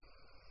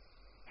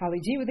Holly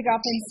G with the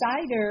Golf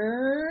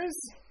Insiders.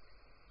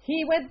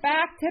 He went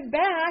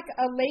back-to-back.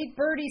 A late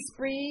birdie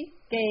spree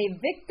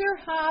gave Viktor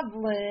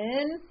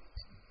Hovland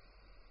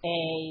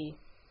a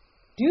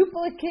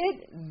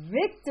duplicate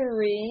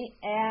victory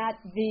at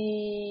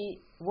the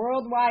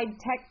Worldwide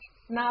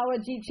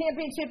Technology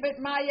Championship at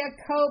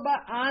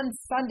Mayakoba on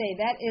Sunday.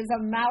 That is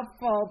a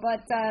mouthful,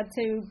 but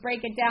to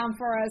break it down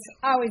for us,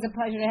 always a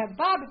pleasure to have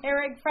Bob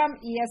Harig from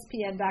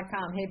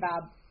ESPN.com. Hey,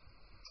 Bob.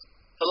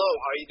 Hello,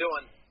 how are you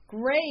doing?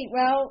 Great.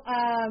 Well,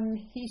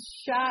 he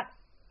shot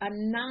a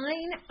 9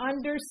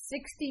 under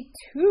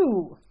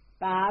 62,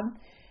 Bob,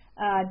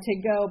 to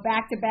go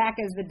back-to-back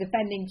as the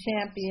defending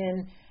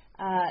champion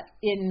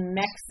in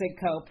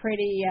Mexico.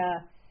 Pretty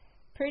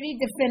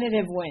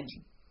definitive win.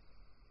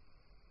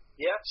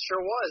 Yeah, it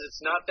sure was.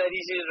 It's not that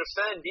easy to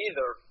defend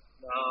either.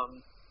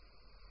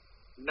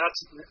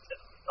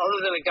 Other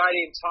than a guy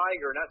named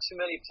Tiger, not too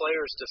many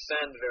players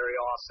defend very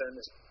often.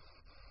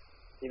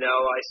 You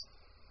know,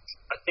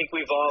 I think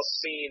we've all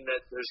seen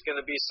that there's going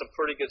to be some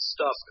pretty good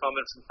stuff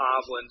coming from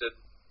Hovland, and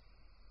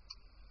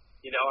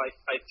you know,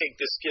 I think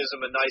this gives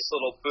him a nice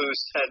little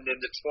boost heading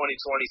into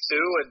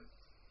 2022, and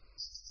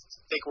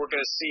I think we're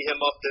going to see him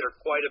up there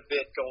quite a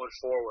bit going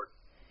forward.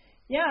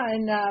 Yeah,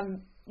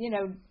 and you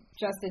know,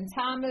 Justin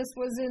Thomas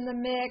was in the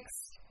mix.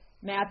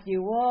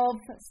 Matthew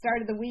Wolff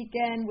started the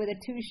weekend with a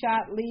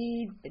 2-shot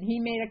lead, but he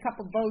made a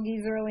couple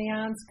bogeys early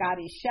on.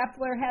 Scotty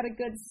Scheffler had a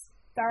good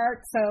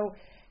start, so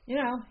you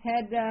know,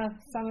 had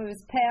some of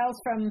his pals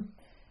from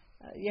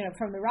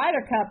the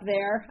Ryder Cup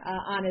there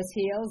on his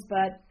heels,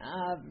 but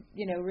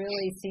you know,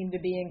 really seemed to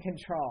be in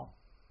control.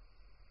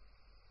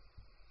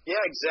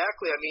 Yeah,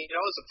 exactly. I mean, you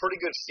know, it was a pretty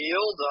good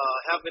field.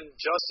 Having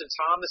Justin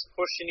Thomas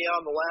pushing you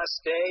on the last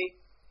day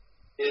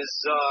is,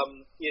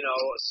 you know,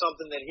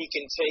 something that he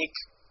can take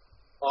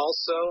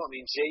also. I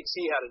mean, JT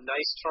had a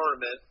nice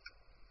tournament,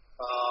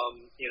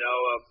 you know,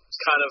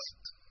 kind of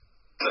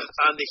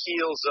on the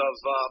heels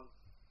of,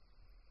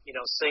 you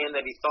know, saying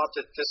that he thought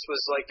that this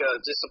was like a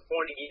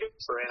disappointing year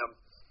for him,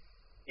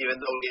 even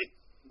though he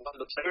won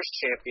the Players'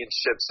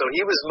 Championship. So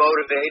he was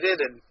motivated,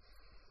 and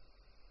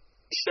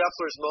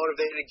Scheffler's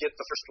motivated to get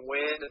the first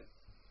win.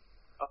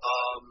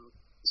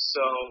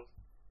 So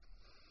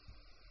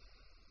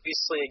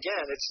obviously,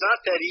 again, it's not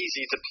that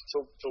easy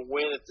to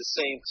win at the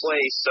same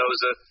place. So it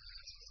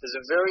was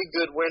a very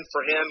good win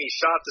for him. He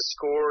shot the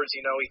scores.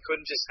 You know, he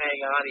couldn't just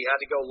hang on. He had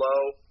to go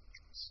low,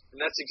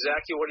 and that's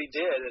exactly what he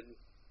did.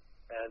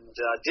 And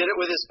did it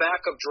with his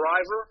backup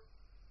driver,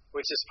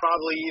 which is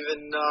probably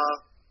even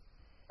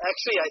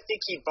actually, I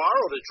think he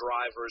borrowed a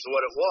driver is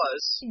what it was.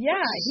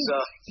 Yeah,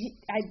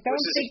 I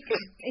don't think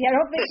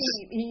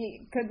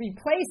he could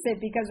replace it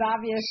because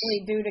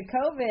obviously due to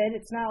COVID,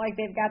 it's not like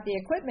they've got the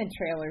equipment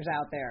trailers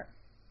out there.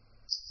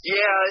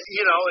 Yeah,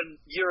 you know, and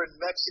you're in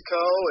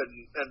Mexico,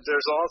 and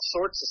there's all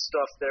sorts of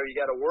stuff there you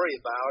got to worry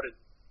about. And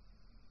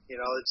you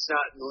know, it's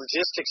not,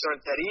 logistics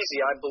aren't that easy.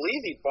 I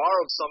believe he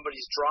borrowed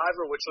somebody's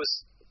driver, which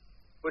was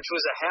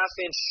a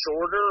half-inch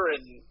shorter,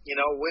 and, you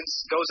know,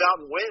 goes out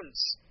and wins.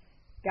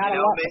 You gotta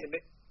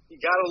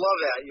love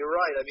that. You're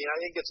right. I mean, I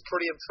think it's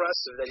pretty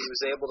impressive that he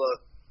was able to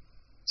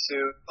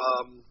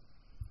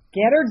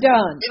get her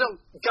done. You know,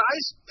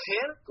 guys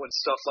panic when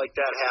stuff like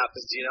that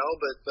happens, you know,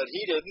 but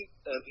he didn't,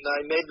 and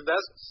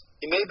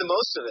he made the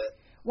most of it.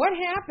 What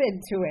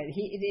happened to it?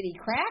 Did he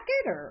crack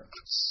it, or?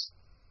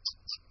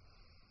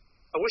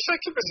 I wish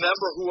I could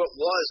remember who it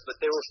was, but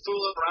they were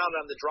fooling around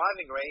on the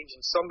driving range,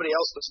 and somebody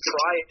else was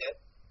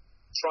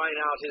trying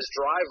out his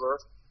driver,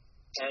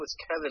 and it was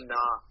Kevin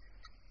Na.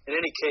 In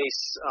any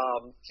case,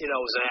 you know,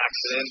 it was an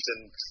accident,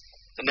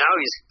 and now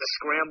he's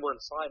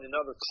scrambling to find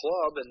another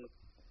club, and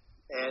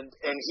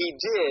he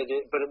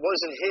did, but it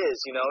wasn't his,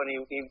 you know, and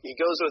he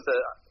goes with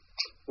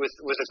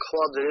a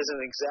club that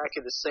isn't exactly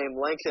the same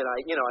length, and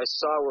I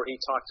saw where he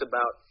talked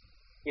about,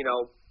 you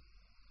know,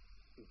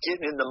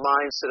 getting in the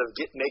mindset of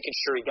making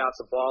sure he got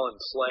the ball in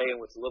play, and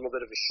with a little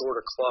bit of a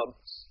shorter club,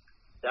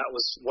 that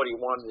was what he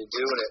wanted to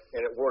do,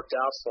 and it worked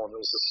out for him.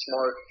 It was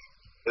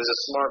a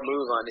smart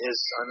move on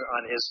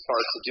his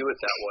part to do it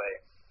that way.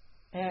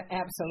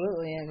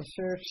 Absolutely, and it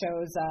sure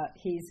shows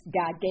he's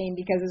got game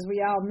because, as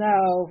we all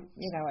know,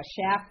 you know, a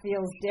shaft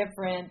feels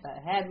different, the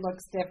head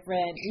looks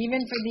different,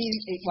 even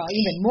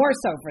more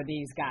so for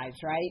these guys,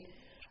 right?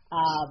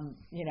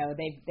 You know,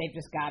 they've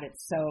just got it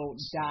so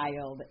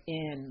dialed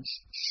in.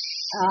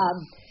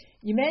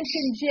 You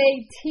mentioned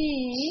JT.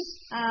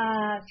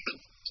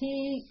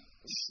 He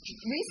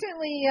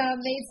recently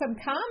made some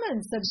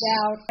comments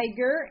about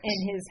Tiger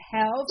and his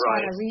health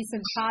on a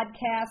recent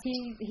podcast.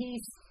 He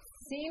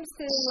seems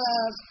to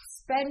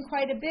spend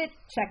quite a bit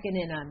checking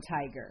in on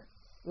Tiger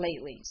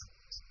lately.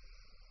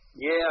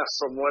 Yeah,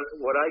 from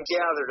what I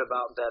gathered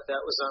about that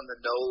was on the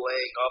no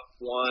laying up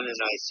one,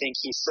 and I think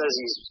he says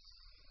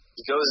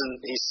he goes and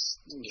he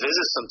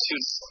visits them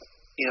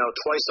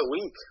twice a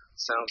week.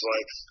 Sounds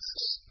like,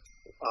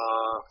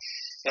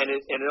 and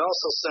it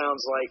also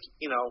sounds like,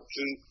 you know,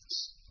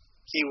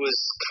 he was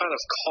kind of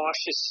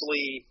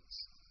cautiously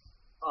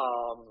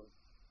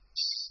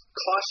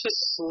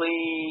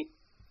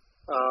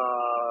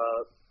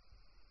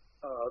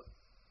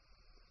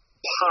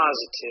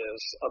positive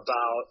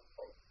about,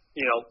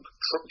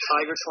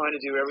 Tiger trying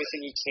to do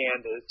everything he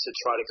can to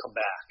try to come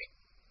back.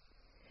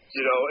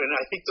 And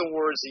I think the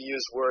words he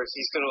used were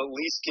he's going to at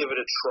least give it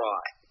a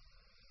try.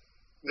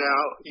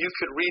 Now, you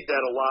could read that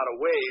a lot of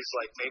ways,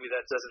 like maybe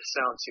that doesn't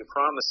sound too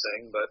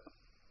promising, but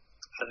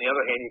on the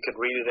other hand, you could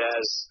read it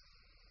as,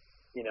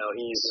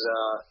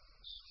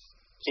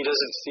 he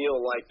doesn't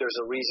feel like there's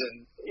a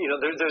reason,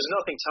 there's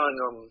nothing telling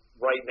him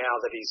right now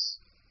that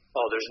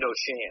there's no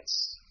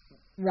chance.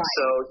 Right.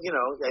 So,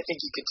 I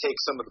think you could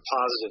take some of the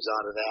positives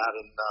out of that,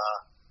 and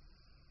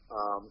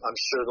I'm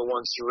sure the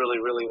ones who really,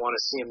 really want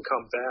to see him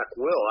come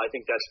back will. I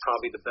think that's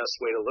probably the best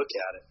way to look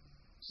at it.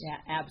 Yeah,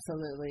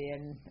 absolutely.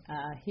 And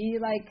he,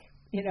 like,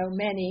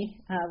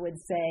 many would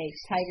say,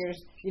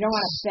 Tigers, you don't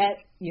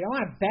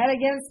want to bet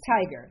against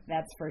Tiger,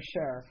 that's for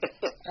sure.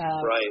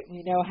 Right.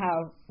 We know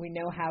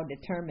how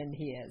determined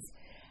he is.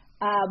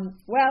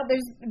 Well,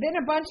 there's been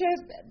a bunch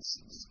of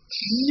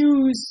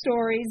news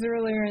stories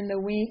earlier in the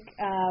week.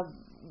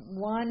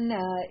 One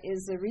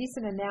is a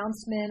recent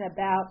announcement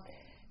about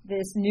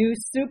this new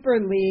Super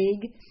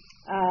League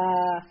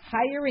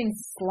hiring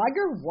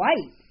Slugger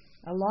White,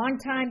 a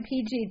longtime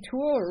PGA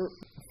Tour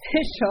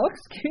official,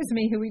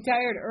 who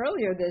retired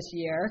earlier this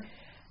year,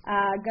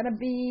 going to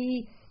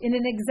be in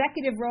an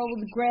executive role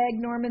with Greg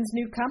Norman's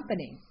new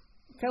company.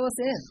 Fill us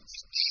in.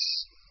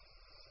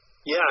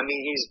 Yeah,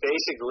 he's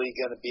basically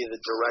going to be the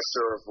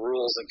director of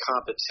rules and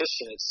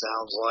competition, it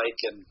sounds like.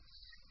 And,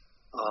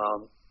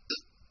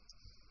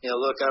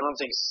 look, I don't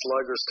think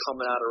Slugger's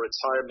coming out of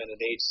retirement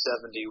at age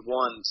 71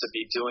 to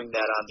be doing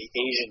that on the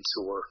Asian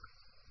tour,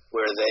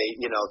 where they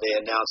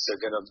announce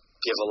they're going to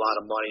give a lot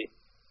of money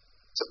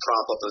to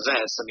prop up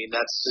events.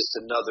 That's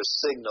just another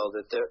signal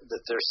that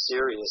they're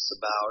serious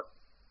about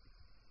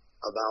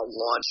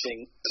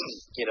launching,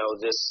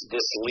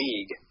 this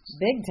league.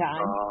 Big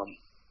time.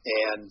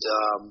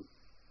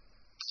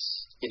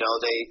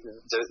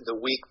 The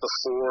week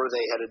before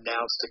they had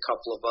announced a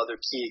couple of other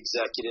key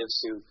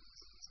executives who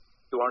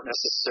aren't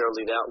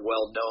necessarily that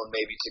well known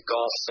maybe to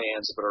golf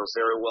fans, but are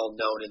very well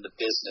known in the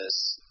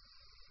business.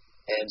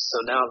 And so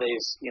now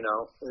they've,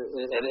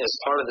 and as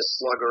part of the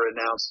Slugger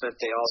announcement,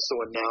 they also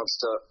announced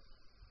a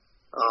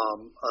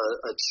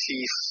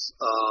chief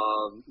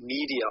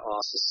media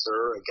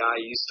officer, a guy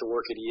who used to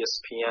work at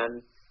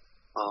ESPN,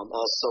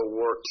 also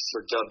worked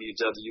for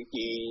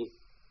WWE,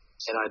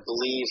 and I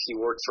believe he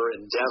worked for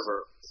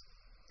Endeavor.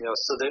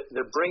 So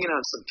they're bringing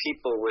on some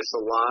people with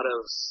a lot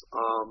of,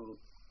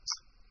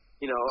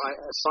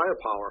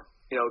 firepower.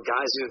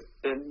 Guys who've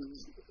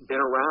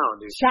been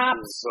around.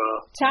 Chops,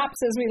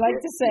 as we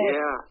like to say.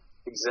 Yeah,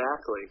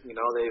 exactly.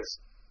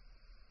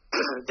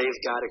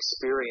 They've got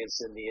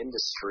experience in the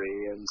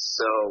industry, and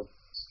so,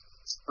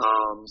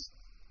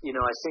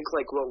 I think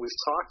like what we've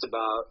talked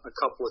about a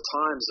couple of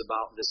times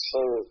about this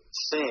whole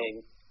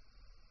thing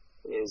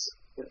is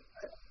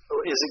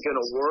it going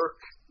to work?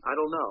 I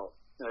don't know.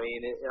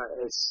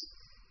 It's,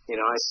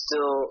 I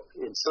still,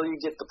 until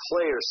you get the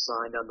players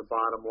signed on the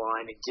bottom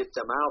line and get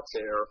them out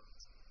there,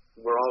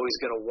 we're always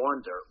going to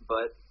wonder.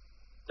 But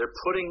they're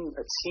putting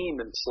a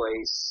team in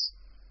place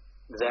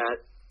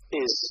that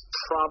is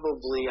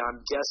probably,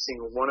 I'm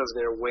guessing, one of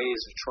their ways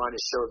of trying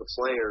to show the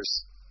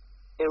players,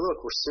 hey,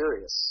 look, we're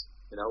serious.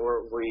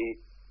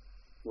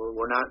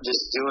 We're not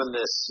just doing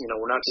this,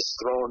 we're not just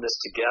throwing this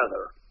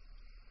together.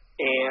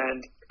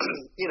 And,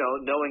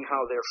 knowing how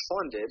they're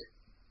funded,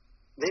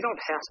 they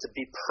don't have to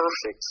be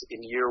perfect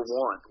in year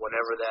one,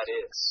 whenever that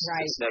is.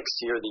 Right. It's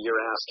next year, the year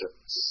after.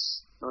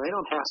 They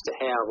don't have to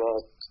have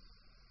all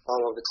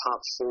of the top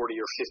 40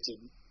 or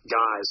 50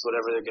 guys,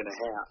 whatever they're going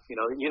to have.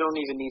 You don't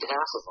even need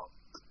half of them.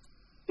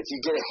 If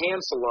you get a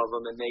handful of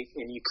them and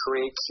you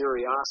create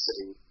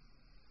curiosity,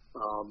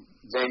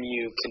 then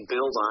you can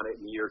build on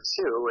it in year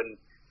two. And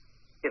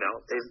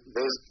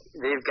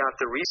they've got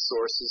the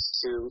resources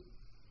to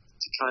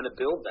kind of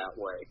build that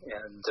way.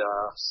 And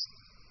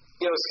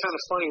it's kind of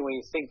funny when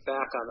you think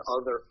back on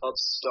other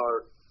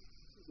upstart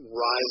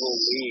rival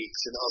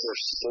leagues in other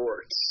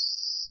sports.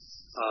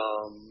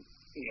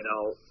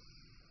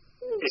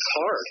 It's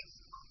hard.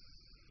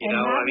 And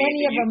not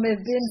many of them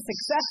have been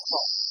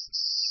successful.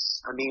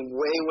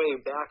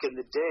 Way back in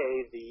the day,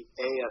 the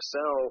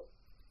AFL,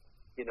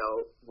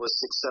 was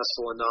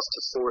successful enough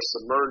to force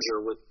a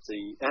merger with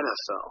the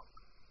NFL.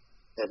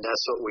 And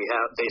that's what we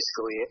have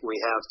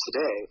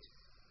today.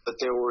 But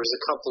there was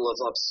a couple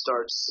of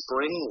upstart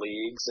spring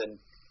leagues,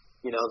 and,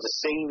 the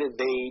thing that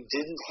they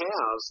didn't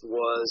have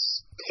was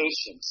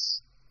patience.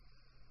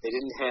 They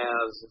didn't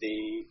have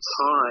the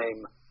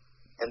time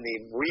and the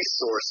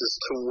resources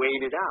to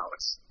wait it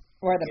out.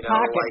 Or the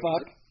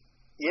pocketbook.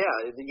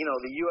 Yeah, the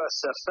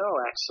USFL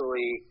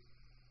actually,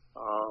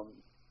 from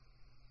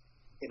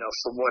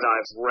what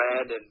I've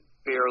read and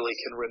barely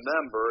can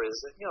remember, is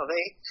that,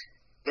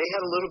 they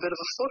had a little bit of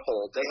a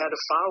foothold. They had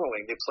a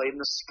following. They played in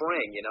the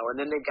spring, and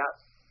then they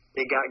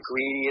got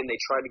greedy and they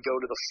tried to go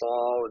to the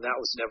fall, and that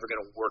was never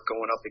going to work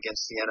going up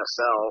against the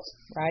NFL.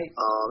 Right.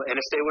 And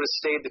if they would have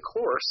stayed the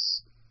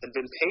course and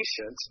been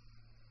patient,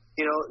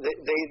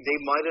 they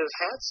might have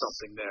had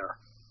something there.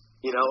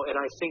 And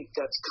I think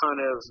that's kind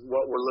of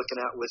what we're looking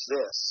at with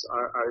this.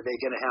 Are they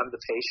going to have the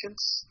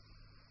patience?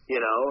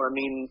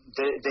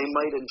 They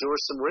might endure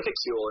some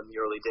ridicule in the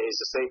early days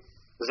if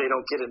they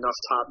don't get enough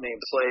top name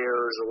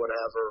players or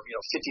whatever.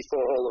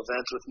 54-hole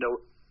events with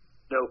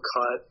no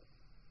cut.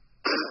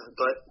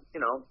 But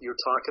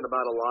you're talking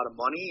about a lot of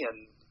money, and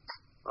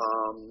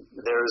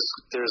there's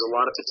a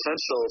lot of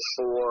potential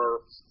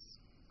for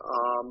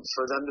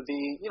them to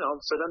be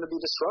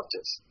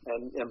disruptive.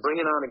 And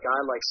bringing on a guy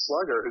like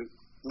Slugger, who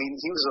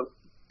he was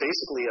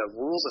basically a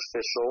rules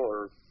official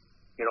or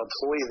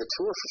employee of the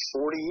tour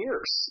for 40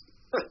 years.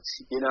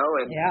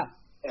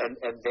 And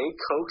they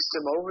coaxed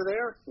him over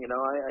there.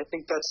 I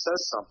think that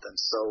says something.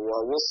 So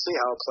we'll see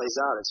how it plays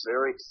out. It's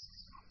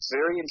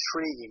very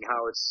intriguing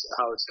how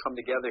it's come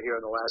together here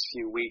in the last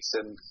few weeks,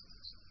 and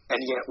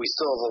yet we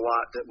still have a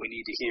lot that we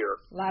need to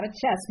hear. A lot of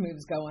chess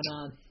moves going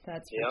on.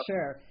 That's for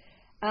sure.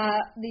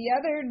 The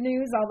other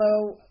news,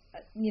 although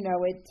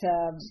it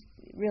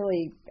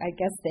really, I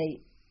guess they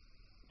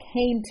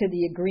came to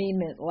the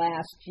agreement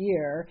last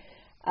year,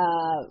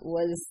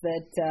 was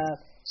that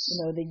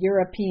the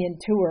European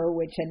Tour,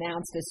 which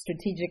announced a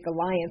strategic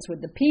alliance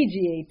with the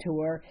PGA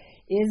Tour,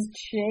 is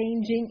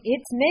changing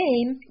its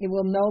name. It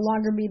will no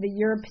longer be the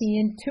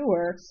European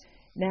Tour,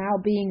 now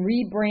being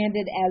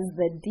rebranded as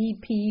the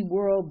DP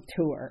World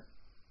Tour.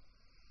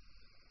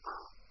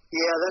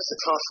 Yeah, that's a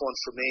tough one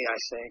for me, I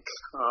think.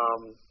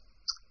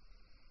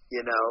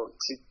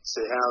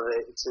 To have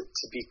it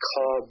to be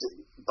called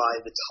by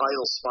the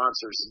title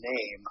sponsor's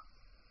name.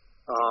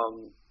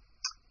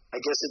 I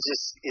guess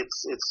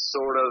it's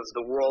sort of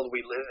the world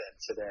we live in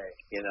today.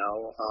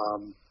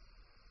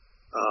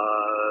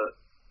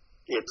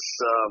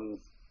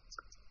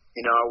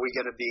 Are we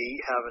going to be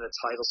having a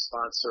title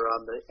sponsor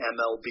on the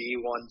MLB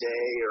one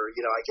day, or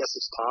I guess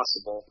it's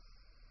possible.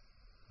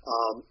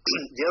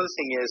 The other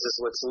thing is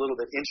what's a little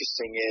bit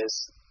interesting is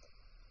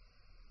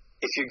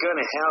if you're going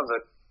to have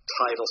a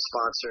title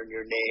sponsor in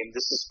your name,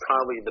 this is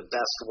probably the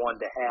best one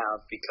to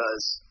have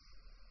because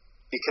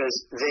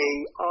they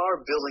are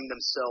billing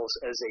themselves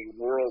as a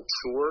world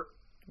tour.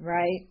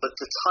 Right. But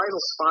the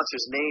title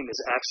sponsor's name is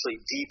actually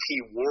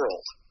DP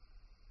World.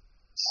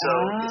 So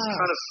it's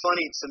kind of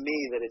funny to me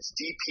that it's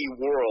DP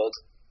World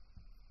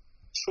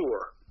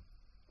Tour,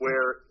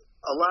 where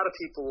a lot of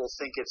people will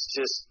think it's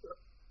just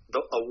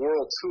a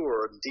world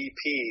tour.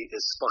 DP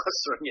is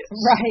sponsoring it.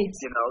 Right.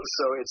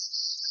 So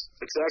it's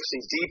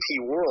actually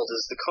DP World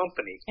is the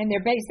company. And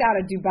they're based out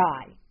of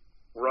Dubai.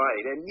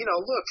 Right. And,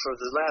 look, for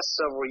the last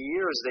several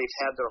years, they've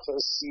had their whole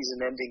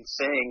season-ending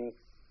thing.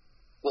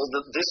 Well,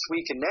 this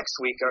week and next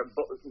week,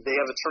 they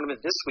have a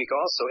tournament this week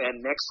also,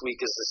 and next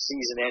week is the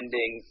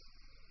season-ending,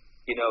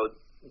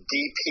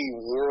 DP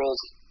World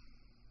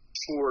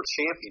Tour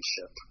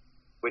Championship,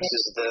 which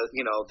is their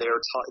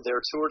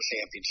tour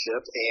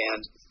championship.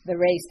 And the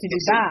race to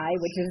Dubai,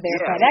 which is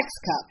their FedEx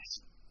Cup.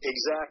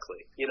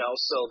 Exactly.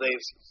 So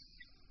they've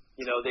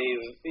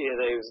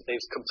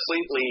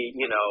completely,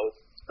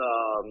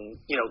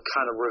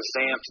 kind of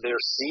revamped their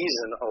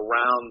season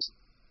around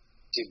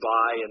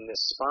Dubai and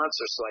this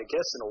sponsor. So I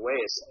guess in a way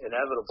it's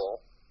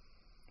inevitable.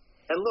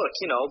 And look,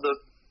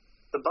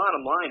 the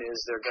bottom line is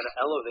they're going to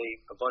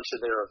elevate a bunch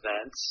of their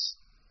events.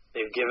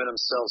 They've given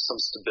themselves some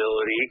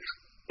stability.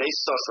 They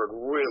suffered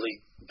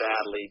really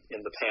badly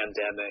in the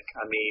pandemic.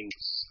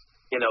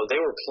 They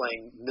were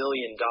playing $1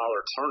 million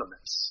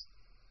tournaments.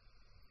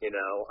 It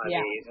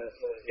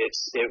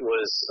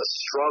was a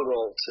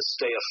struggle to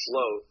stay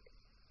afloat.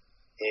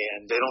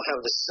 And they don't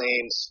have the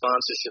same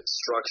sponsorship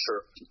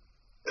structure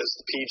as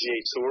the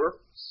PGA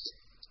Tour.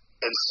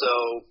 And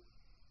so,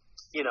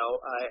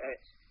 I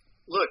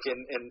look,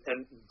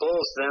 and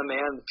both them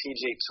and the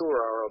PGA Tour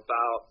are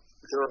about,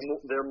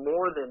 they're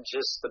more than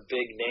just the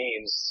big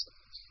names.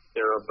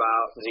 They're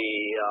about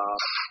the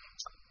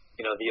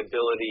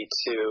ability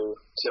to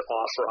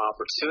offer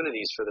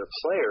opportunities for their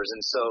players.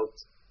 And so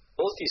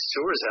both these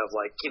tours have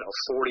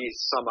 40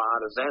 some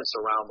odd events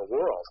around the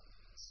world.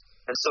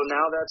 And so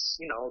now that's,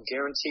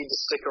 guaranteed to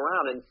stick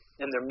around,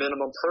 and their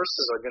minimum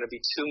purses are going to be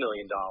 $2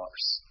 million,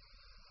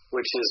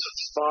 which is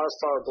far,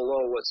 far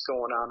below what's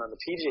going on the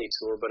PGA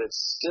Tour, but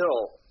it's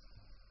still,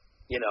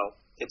 a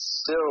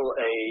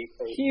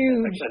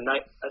huge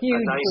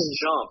nice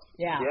jump.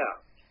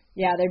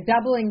 Yeah, they're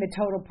doubling the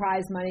total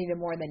prize money to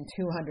more than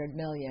 $200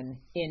 million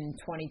in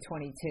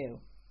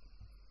 2022.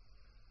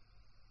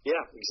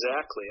 Yeah,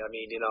 exactly.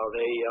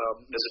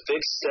 There's a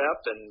big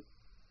step, and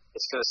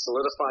it's going to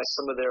solidify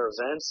some of their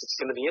events. It's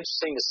going to be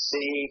interesting to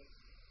see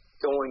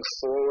going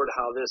forward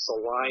how this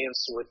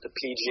alliance with the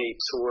PGA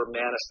Tour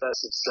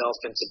manifests itself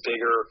into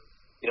bigger,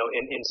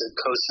 into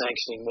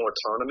co-sanctioning more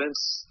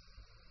tournaments.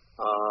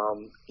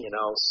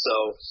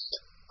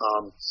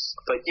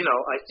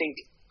 I think,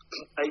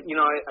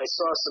 I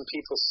saw some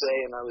people say,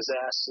 and I was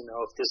asked,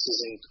 if this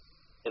is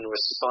in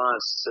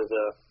response to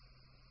the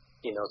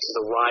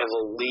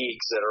rival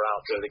leagues that are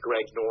out there, the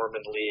Greg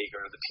Norman League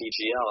or the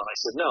PGL. And I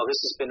said, no, this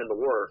has been in the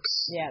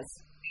works. Yes.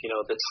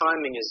 The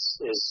timing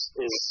is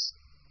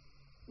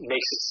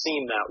makes it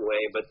seem that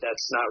way, but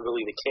that's not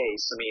really the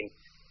case.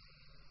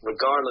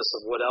 regardless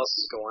of what else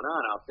is going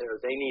on out there,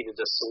 they needed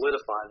to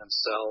solidify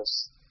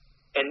themselves.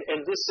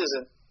 And this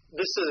isn't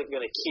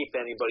going to keep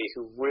anybody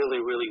who really,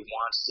 really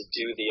wants to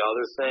do the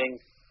other thing.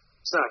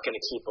 It's not going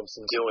to keep them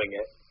from doing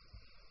it.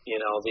 You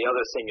know, the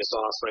other thing is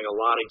offering a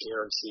lot of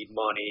guaranteed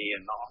money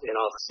and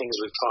all the things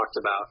we've talked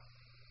about.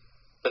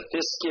 But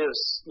this gives,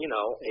 you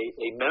know,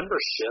 a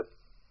membership,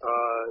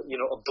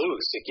 a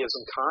boost. It gives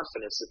them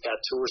confidence that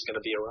tour is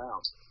going to be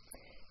around.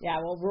 Yeah,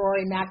 well,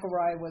 Rory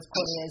McIlroy was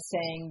quoted as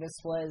saying this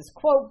was,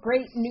 quote,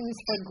 great news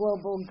for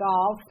global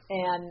golf,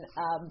 and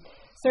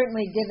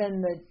certainly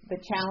given the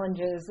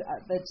challenges,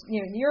 the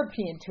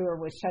European tour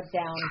was shut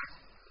down,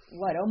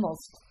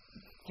 almost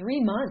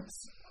 3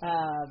 months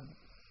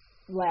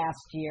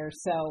last year.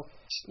 So,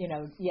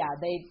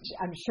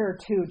 I'm sure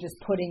too, just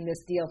putting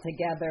this deal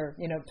together,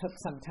 took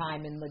some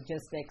time in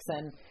logistics,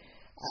 and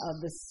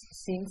this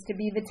seems to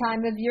be the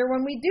time of year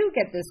when we do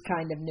get this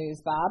kind of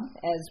news, Bob,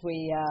 as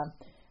we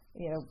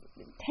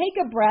take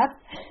a breath,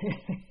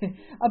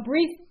 a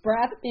brief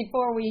breath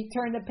before we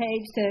turn the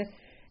page to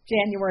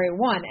January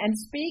 1. And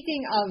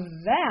speaking of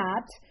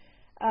that,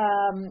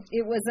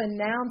 it was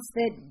announced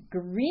that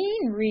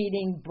green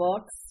reading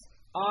books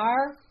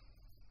are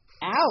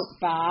out,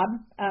 Bob,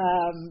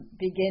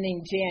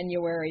 beginning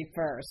January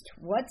 1st.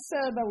 What's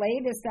the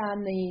latest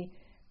on the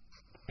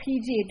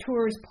PGA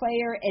Tour's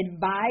Player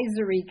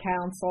Advisory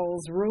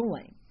Council's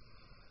ruling?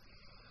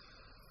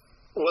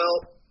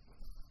 Well,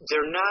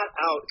 they're not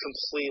out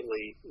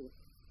completely.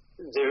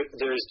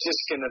 There's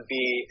just going to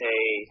be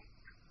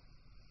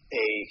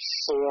a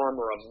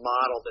form or a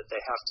model that they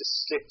have to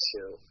stick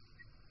to.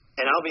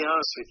 And I'll be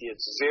honest with you,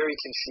 it's very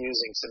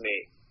confusing to me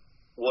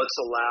what's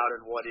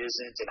allowed and what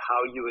isn't, and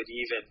how you would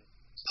even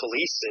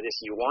police it if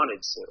you wanted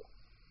to.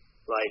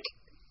 Like,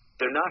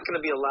 they're not going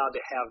to be allowed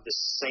to have the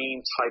same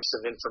types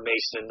of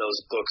information in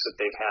those books that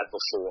they've had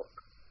before.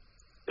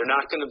 They're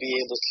not going to be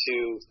able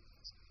to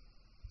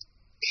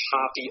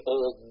copy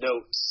old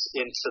notes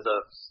into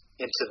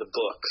the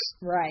books.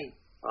 Right.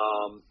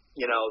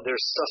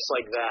 There's stuff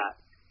like that,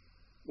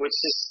 which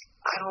is,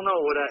 I don't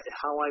know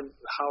how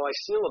I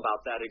feel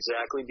about that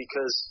exactly,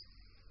 because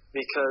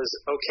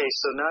okay,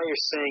 so now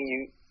you're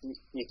saying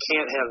you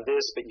can't have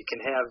this, but you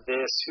can have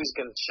this. Who's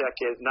going to check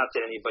it? Not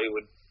that anybody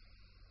would.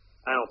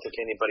 I don't think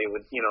anybody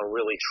would,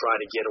 really try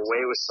to get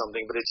away with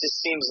something, but it just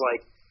seems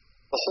like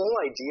the whole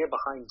idea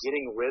behind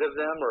getting rid of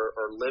them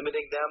or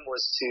limiting them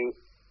was to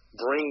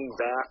bring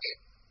back,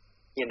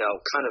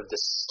 kind of the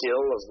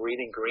skill of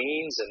reading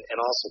greens, and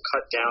also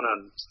cut down on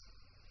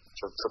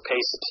for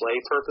pace of play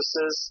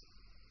purposes.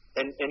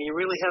 And you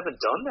really haven't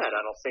done that,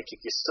 I don't think,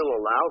 if you still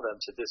allow them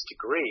to this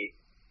degree.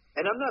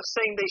 And I'm not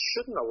saying they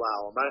shouldn't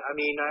allow them.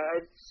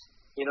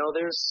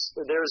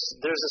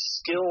 There's a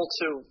skill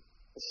to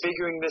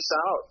figuring this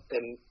out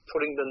and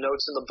putting the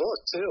notes in the book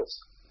too.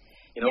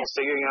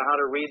 Figuring out how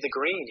to read the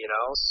green.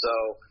 So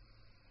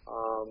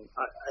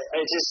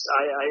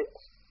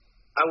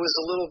I was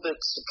a little bit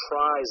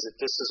surprised that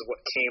this is what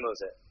came of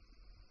it.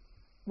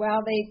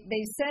 Well,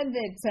 they said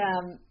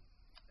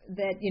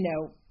that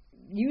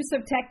use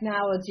of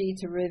technology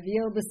to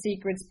reveal the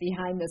secrets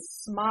behind the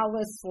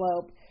smallest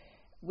slope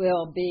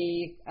will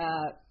be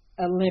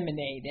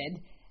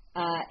eliminated,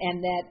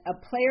 and that a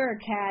player or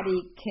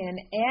caddy can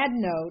add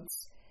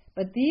notes,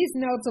 but these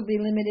notes will be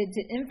limited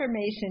to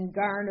information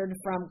garnered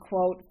from,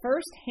 quote,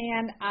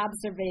 first-hand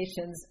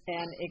observations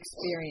and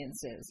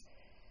experiences.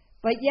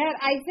 But yet,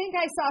 I think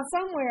I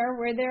saw somewhere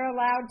where they're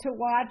allowed to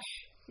watch,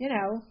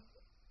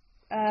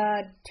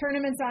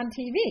 tournaments on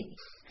TV.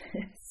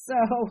 So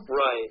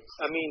right.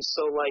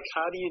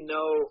 How do you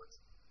know?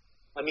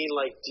 Do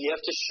you have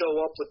to show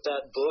up with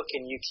that book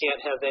and you can't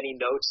have any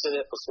notes in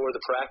it before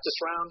the practice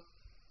round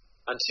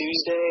on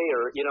Tuesday?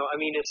 Or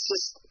it's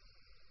just.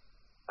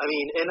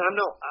 And I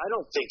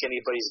don't think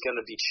anybody's going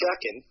to be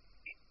checking.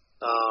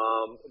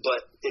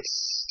 But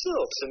it's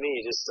still, to me,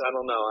 just, I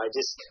don't know.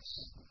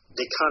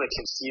 They kind of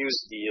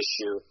confused the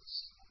issue,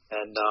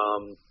 and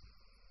I'm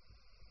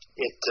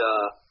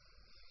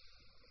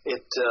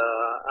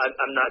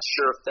not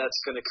sure if that's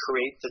going to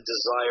create the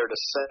desired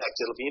effect.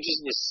 It'll be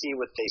interesting to see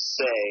what they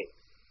say.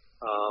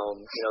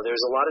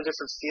 There's a lot of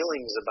different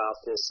feelings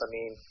about this.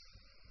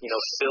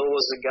 Phil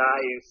was a guy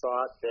who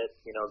thought that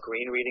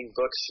green reading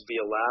books should be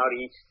allowed.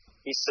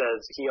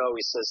 He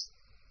always says,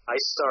 I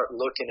start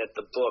looking at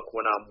the book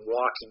when I'm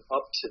walking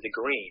up to the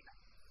green.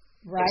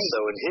 Right. And so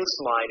in his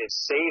mind, it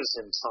saves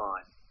him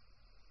time.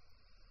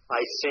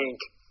 I think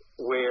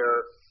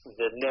where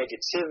the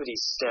negativity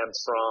stemmed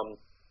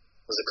from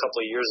was a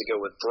couple of years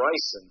ago with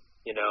Bryson,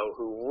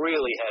 who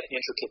really had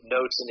intricate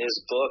notes in his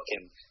book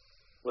and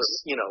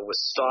was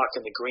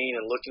stalking the green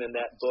and looking in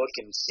that book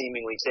and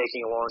seemingly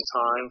taking a long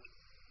time.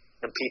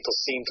 And people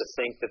seem to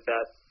think that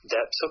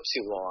took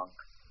too long.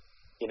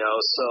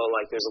 So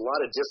there's a lot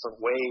of different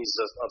ways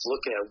of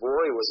looking at it.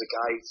 Rory was a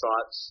guy who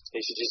thought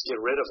they should just get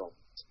rid of him.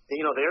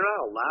 They're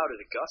not allowed at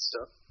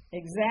Augusta.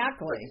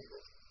 Exactly.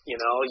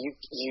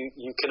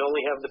 You can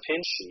only have the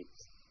pin sheet.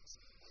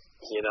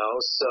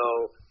 So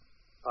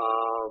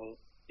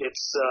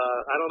it's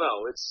I don't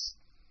know.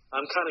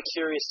 I'm kind of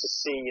curious to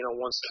see,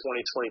 once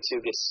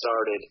 2022 gets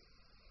started,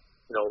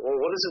 well,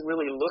 what does it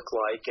really look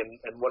like,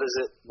 and what does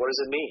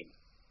it mean?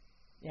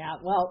 Yeah,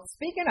 well,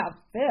 speaking of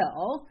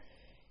Phil,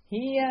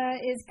 he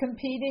is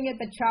competing at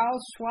the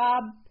Charles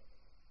Schwab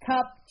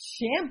Cup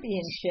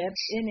Championship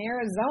in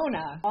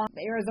Arizona.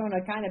 Arizona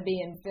kind of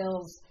being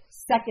Phil's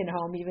second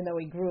home, even though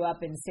he grew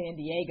up in San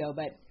Diego,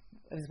 but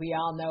as we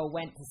all know,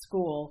 went to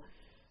school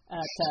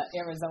to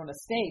Arizona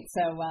State.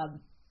 So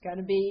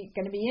gonna be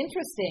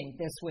interesting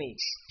this week.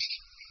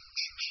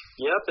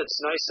 Yep, it's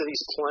nice that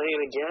he's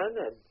playing again,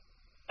 and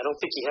I don't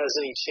think he has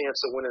any chance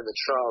of winning the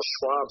Charles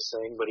Schwab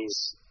thing, but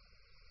he's,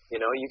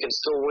 you can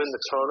still win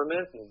the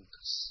tournament, and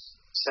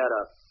he's had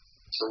a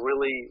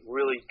really,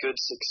 really good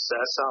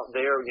success out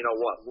there.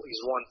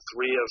 He's won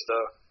three of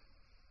the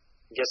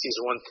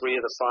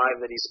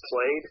five that he's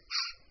played,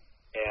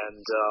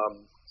 and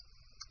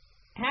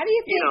how do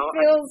you think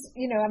Phil's,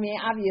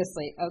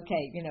 obviously,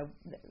 okay,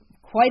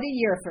 quite a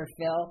year for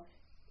Phil,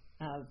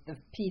 the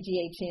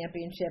PGA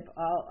Championship,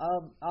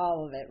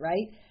 all of it,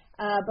 right?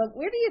 But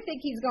where do you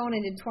think he's going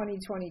into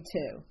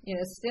 2022?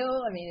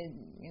 Still,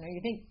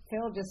 you think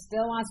Phil just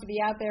still wants to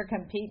be out there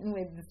competing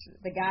with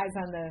the guys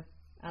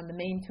on the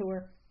main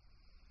tour?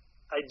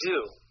 I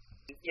do.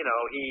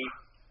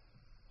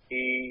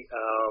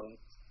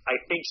 I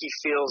think he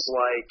feels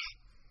like,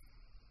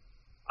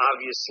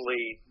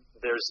 obviously,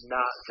 there's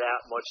not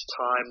that much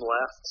time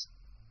left,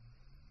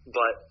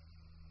 but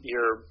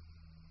you're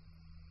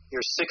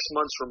 6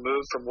 months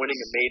removed from winning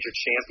a major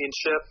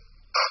championship.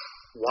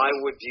 Why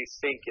would you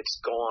think it's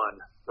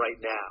gone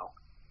right now?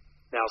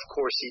 Now, of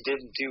course, he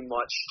didn't do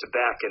much to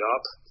back it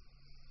up,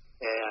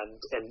 and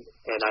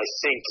I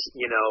think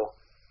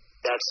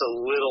that's a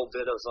little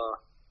bit of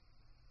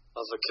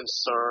a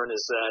concern,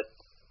 is that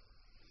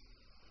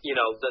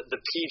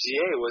the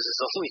PGA was his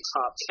only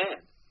top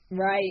 10.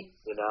 Right.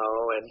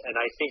 And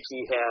I think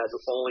he had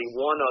only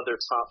one other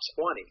top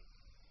 20.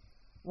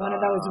 One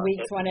of those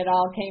weeks when it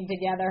all came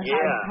together.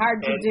 Yeah.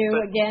 Hard to do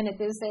again at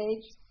this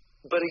age.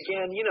 But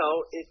again,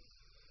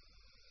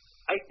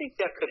 I think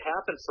that could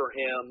happen for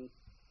him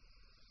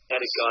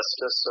at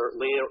Augusta,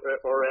 certainly,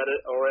 or at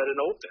an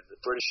Open, the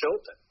British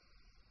Open.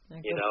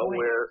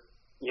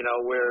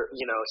 Where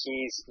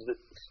he's the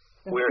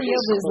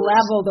field is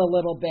leveled a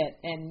little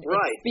bit, and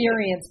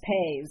experience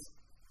pays.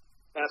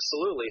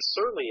 Absolutely.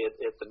 Certainly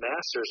at the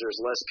Masters, there's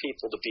less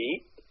people to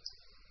beat.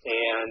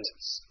 And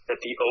at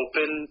the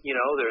Open,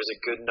 there's a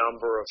good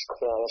number of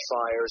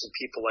qualifiers and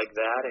people like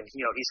that. And,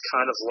 he's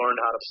kind of learned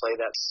how to play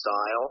that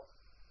style.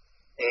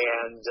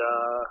 And,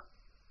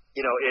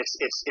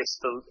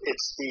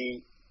 it's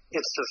the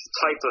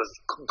type of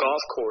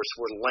golf course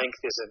where length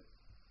isn't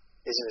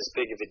as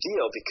big of a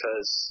deal,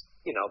 because,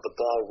 the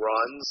ball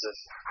runs, and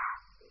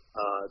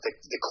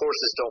the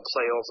courses don't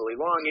play overly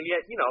long. And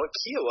yet, at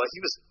Kiowa, he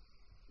was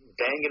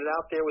banging it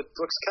out there with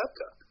Brooks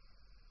Koepka.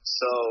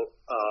 So,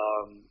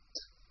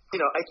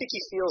 I think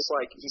he feels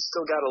like he's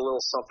still got a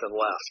little something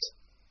left.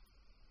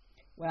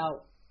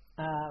 Well,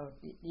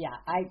 yeah,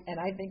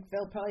 I think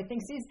Phil probably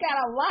thinks he's got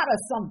a lot of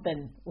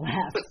something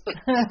left.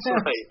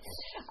 Right.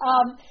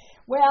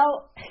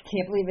 Well, I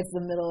can't believe it's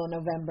the middle of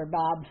November,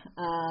 Bob.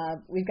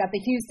 We've got the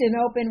Houston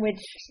Open,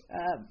 which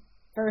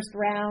first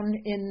round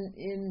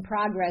in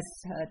progress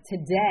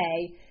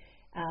today.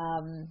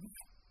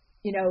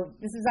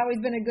 This has always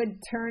been a good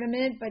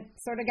tournament, but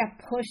sort of got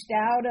pushed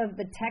out of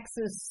the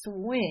Texas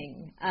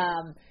swing.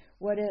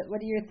 What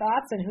are your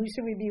thoughts, and who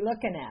should we be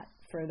looking at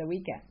for the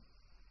weekend?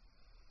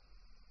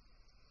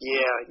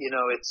 Yeah,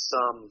 it's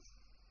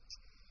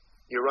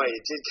you're right.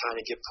 It did kind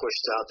of get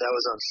pushed out. That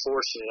was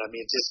unfortunate.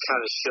 It just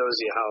kind of shows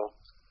you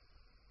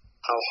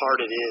how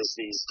hard it is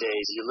these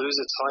days. You lose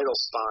a title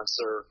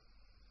sponsor,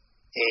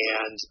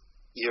 and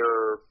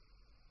you're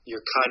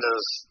kind of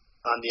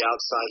on the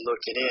outside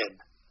looking in.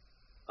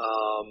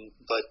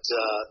 But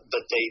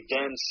they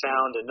then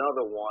found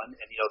another one,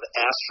 and the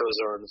Astros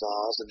are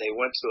involved, and they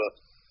went to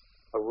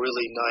a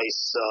really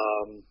nice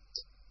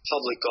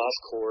public golf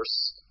course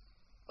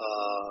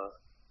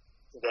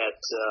that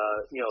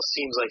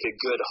seems like a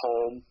good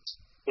home.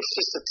 It's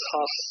just a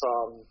tough,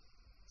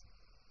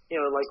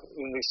 like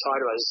when we've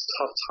talked about, it's a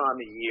tough time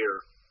of year.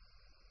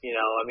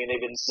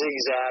 They've been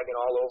zigzagging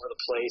all over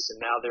the place,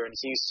 and now they're in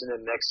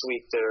Houston, and next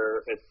week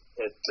they're at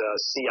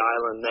Sea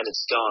Island, and then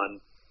it's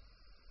done.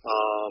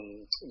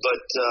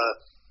 But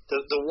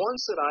the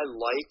ones that I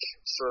like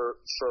for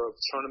a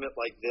tournament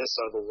like this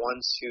are the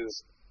ones who've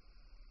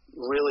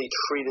really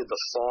treated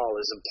the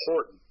fall as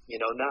important.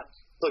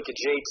 Look, at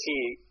JT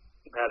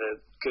had a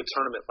good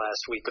tournament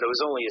last week, but it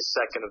was only his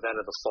second event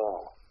of the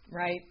fall.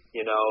 Right.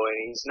 And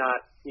he's not,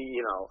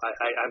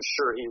 I'm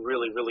sure he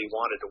really, really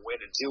wanted to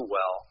win and do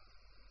well,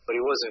 but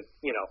he wasn't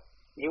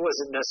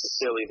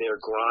necessarily there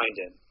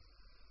grinding.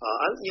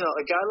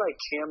 A guy like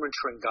Cameron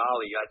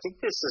Tringali, I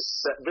think this is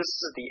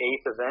the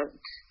 8th event,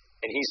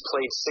 and he's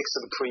played 6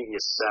 of the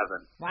previous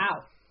 7.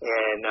 Wow.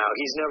 And now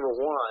he's never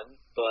won,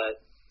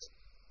 but,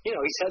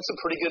 he's had some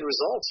pretty good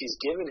results. He's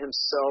given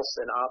himself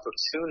an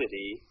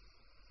opportunity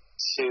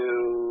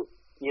to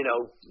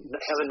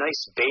have a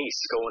nice base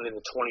going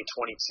into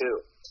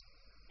 2022.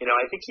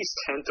 I think he's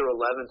 10th or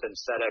 11th in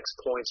FedEx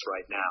points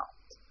right now,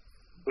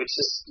 which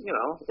is,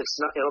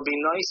 it'll be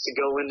nice to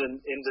go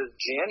into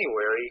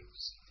January,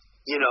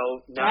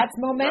 that's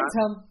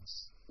momentum.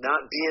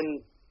 not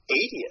being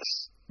 80th,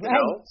 right.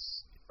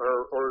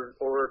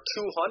 or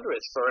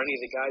 200th for any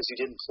of the guys who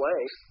didn't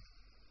play.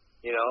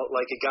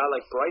 Like a guy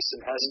like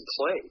Bryson hasn't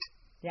played.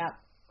 Yeah.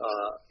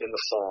 In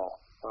the fall.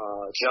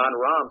 John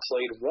Rahm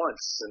played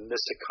once and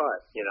missed a cut,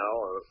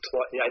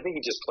 I think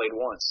he just played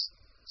once.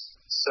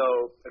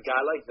 So a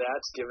guy like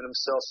that's given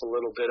himself a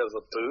little bit of a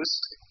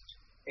boost,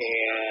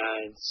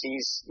 and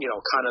he's,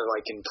 kind of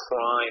like in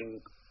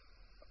prime,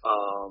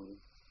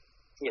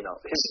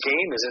 his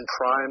game is in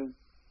prime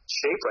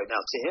shape right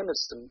now. To him,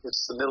 it's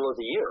the middle of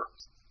the year.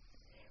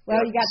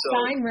 Well, you got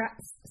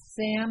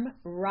Sam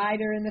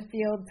Ryder in the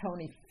field,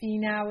 Tony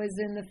Finau is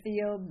in the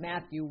field,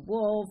 Matthew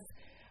Wolff,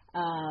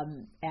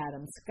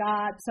 Adam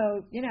Scott.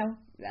 So,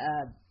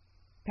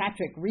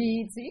 Patrick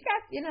Reed. So you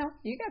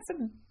got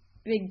some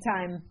big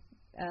time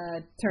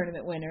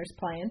tournament winners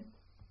playing.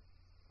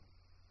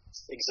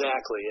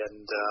 Exactly,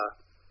 and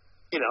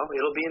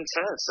it'll be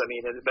intense. I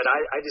mean, but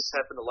I just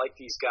happen to like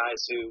these guys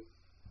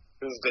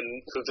who've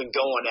been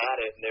going at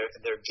it, and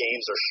their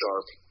games are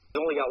sharp. We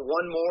only got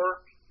one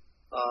more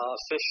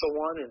official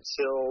one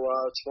until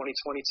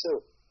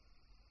 2022.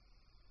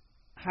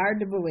 Hard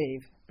to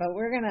believe, but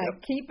we're gonna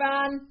keep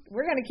on.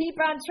 We're gonna keep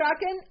on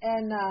trucking,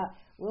 and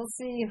we'll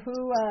see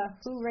who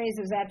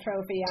raises that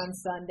trophy on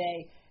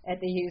Sunday at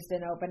the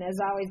Houston Open. As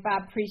always,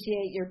 Bob,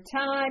 appreciate your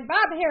time.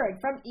 Bob Harig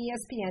from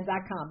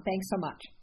ESPN.com. Thanks so much.